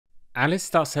Alice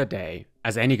starts her day,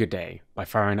 as any good day, by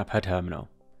firing up her terminal.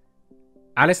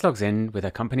 Alice logs in with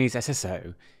her company's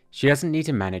SSO. She doesn't need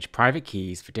to manage private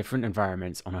keys for different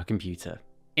environments on her computer.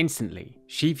 Instantly,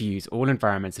 she views all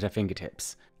environments at her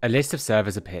fingertips. A list of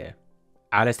servers appear.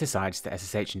 Alice decides to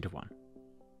SSH into one.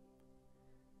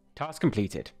 Task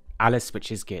completed. Alice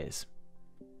switches gears.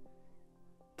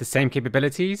 The same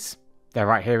capabilities? They're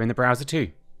right here in the browser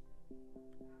too.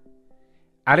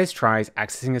 Alice tries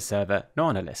accessing a server not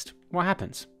on her list. What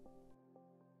happens?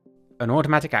 An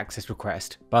automatic access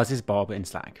request buzzes Bob in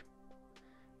Slack.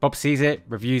 Bob sees it,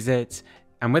 reviews it,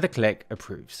 and with a click,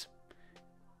 approves.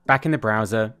 Back in the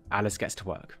browser, Alice gets to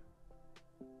work.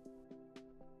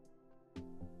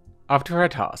 After her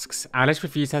tasks, Alice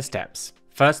reviews her steps.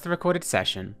 First the recorded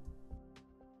session,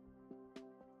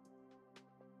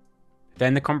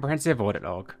 then the comprehensive audit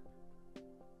log.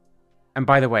 And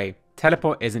by the way,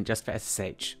 teleport isn't just for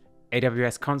SSH.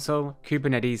 AWS console,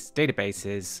 Kubernetes,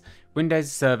 databases,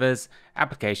 Windows servers,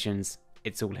 applications,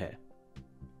 it's all here.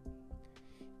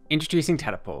 Introducing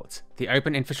Teleport, the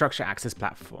open infrastructure access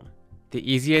platform. The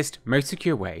easiest, most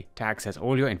secure way to access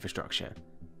all your infrastructure.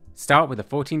 Start with a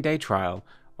 14-day trial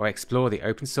or explore the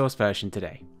open source version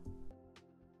today.